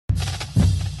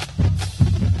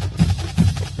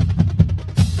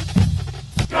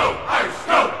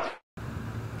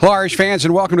Hello, Irish fans,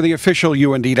 and welcome to the official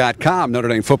UND.com Notre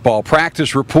Dame football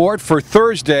practice report for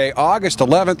Thursday, August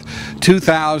 11th,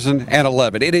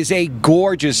 2011. It is a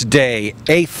gorgeous day,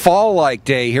 a fall-like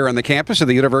day here on the campus of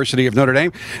the University of Notre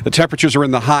Dame. The temperatures are in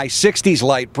the high 60s,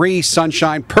 light breeze,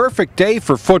 sunshine, perfect day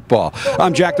for football.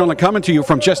 I'm Jack Nolan coming to you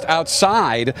from just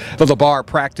outside the LeBar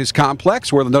practice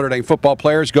complex where the Notre Dame football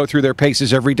players go through their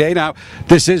paces every day. Now,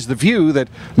 this is the view that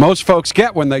most folks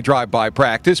get when they drive by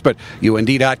practice, but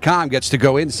UND.com gets to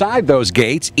go inside those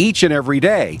gates each and every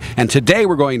day. And today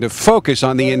we're going to focus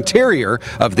on the interior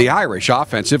of the Irish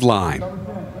offensive line.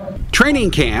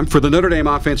 Training camp for the Notre Dame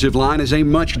offensive line is a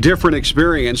much different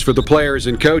experience for the players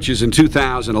and coaches in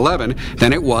 2011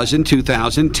 than it was in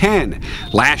 2010.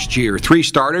 Last year, 3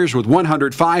 starters with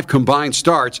 105 combined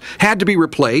starts had to be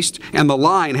replaced, and the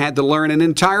line had to learn an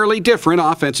entirely different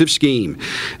offensive scheme.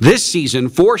 This season,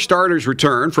 4 starters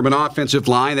returned from an offensive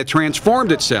line that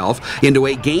transformed itself into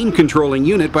a game-controlling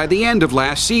unit by the end of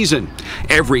last season.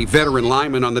 Every veteran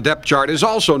lineman on the depth chart is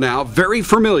also now very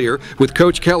familiar with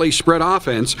Coach Kelly's spread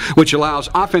offense, which allows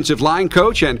offensive line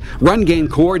coach and run game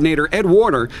coordinator Ed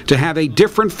Warner to have a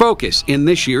different focus in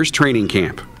this year's training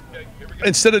camp.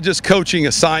 Instead of just coaching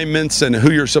assignments and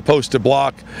who you're supposed to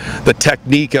block, the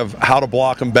technique of how to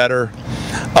block them better,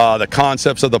 the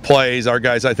concepts of the plays, our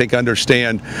guys I think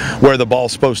understand where the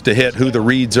ball's supposed to hit, who the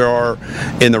reads are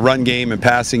in the run game and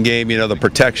passing game, the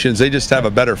protections, they just have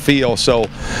a better feel. So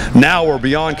now we're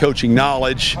beyond coaching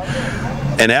knowledge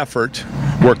and effort.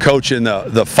 We're coaching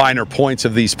the finer points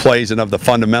of these plays and of the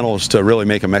fundamentals to really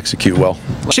make them execute well.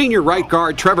 Senior right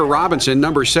guard Trevor Robinson,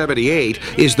 number 78,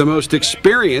 is the most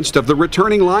experienced of the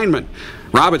returning linemen.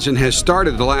 Robinson has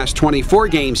started the last 24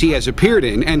 games he has appeared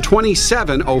in and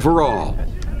 27 overall.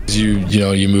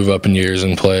 You move up in years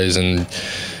and plays, and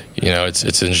it's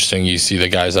interesting. You see the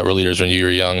guys that were leaders when you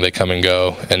were young, they come and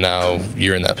go, and now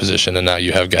you're in that position, and now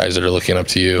you have guys that are looking up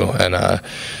to you. And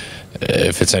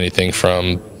if it's anything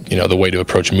from the way to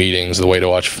approach meetings, the way to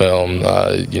watch film,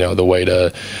 the way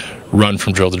to run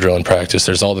from drill to drill in practice.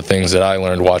 There's all the things that I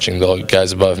learned watching the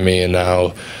guys above me, and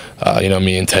now,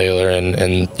 me and Taylor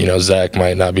and Zach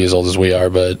might not be as old as we are,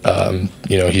 but,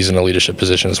 he's in a leadership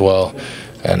position as well.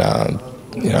 And,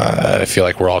 I feel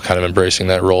like we're all kind of embracing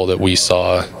that role that we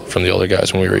saw from the older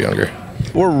guys when we were younger.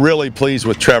 We're really pleased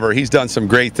with Trevor. He's done some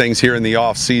great things here in the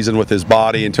off-season with his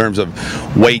body in terms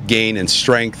of weight gain and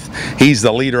strength. He's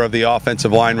the leader of the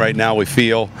offensive line right now, we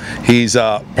feel. He's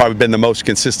probably been the most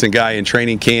consistent guy in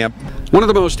training camp. One of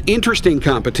the most interesting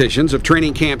competitions of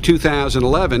Training Camp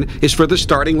 2011 is for the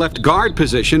starting left guard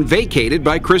position vacated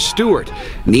by Chris Stewart.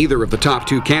 Neither of the top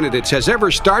 2 candidates has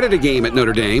ever started a game at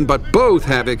Notre Dame, but both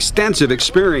have extensive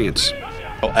experience.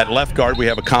 At left guard, we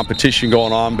have a competition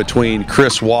going on between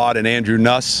Chris Watt and Andrew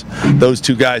Nuss. Those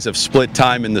 2 guys have split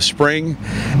time in the spring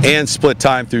and split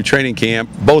time through training camp.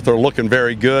 Both are looking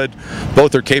very good.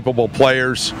 Both are capable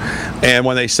players. And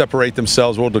when they separate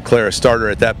themselves, we'll declare a starter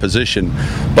at that position.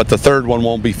 But the third one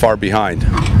won't be far behind.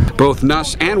 Both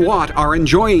Nuss and Watt are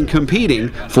enjoying competing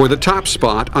for the top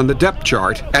spot on the depth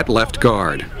chart at left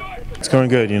guard. It's going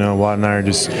good, Watt and I are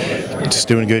just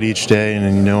doing good each day,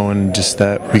 and just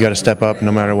that we got to step up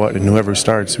no matter what, and whoever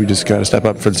starts, we just got to step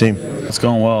up for the team. It's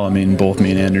going well. Both me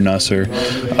and Andrew Nuss are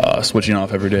switching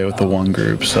off every day with the one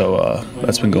group, so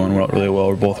that's been going really well.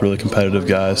 We're both really competitive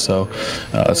guys, so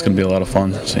it's going to be a lot of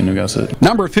fun seeing you guys.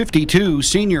 Number 52,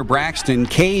 senior Braxton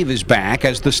Cave is back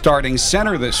as the starting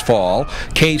center this fall.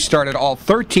 Cave started all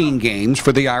 13 games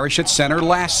for the Irish at center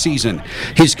last season.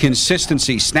 His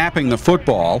consistency snapping the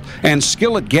football and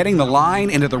skill at getting the line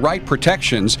into the right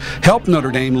protections helped Notre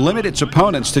Dame limit its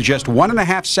opponents to just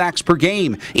 1.5 sacks per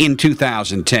game in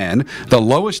 2010, the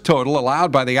lowest total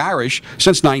allowed by the Irish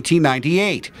since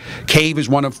 1998. Cave is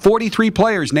one of 43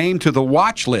 players named to the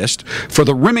watch list for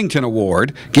the Remington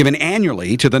Award, given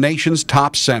annually to the nation's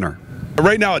top center.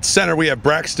 Right now at center, we have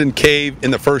Braxton Cave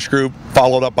in the first group,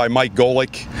 followed up by Mike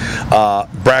Golick.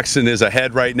 Braxton is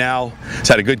ahead right now. He's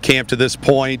had a good camp to this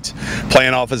point,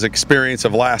 playing off his experience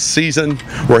of last season,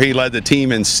 where he led the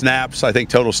team in snaps. I think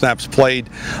total snaps played.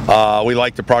 We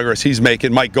like the progress he's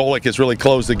making. Mike Golick has really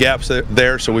closed the gaps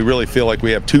there, so we really feel like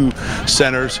we have 2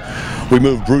 centers. We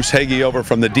moved Bruce Hagee over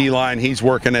from the D-line. He's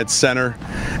working at center.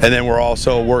 And then we're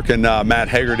also working Matt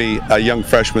Haggerty, a young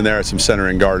freshman there, at some center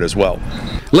and guard as well.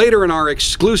 Later in our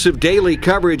exclusive daily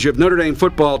coverage of Notre Dame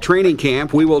football training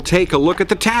camp, we will take a look at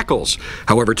the tackles.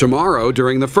 However, tomorrow,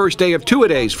 during the first day of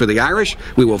two-a-days for the Irish,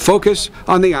 we will focus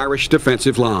on the Irish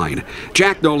defensive line.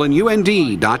 Jack Nolan,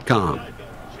 UND.com.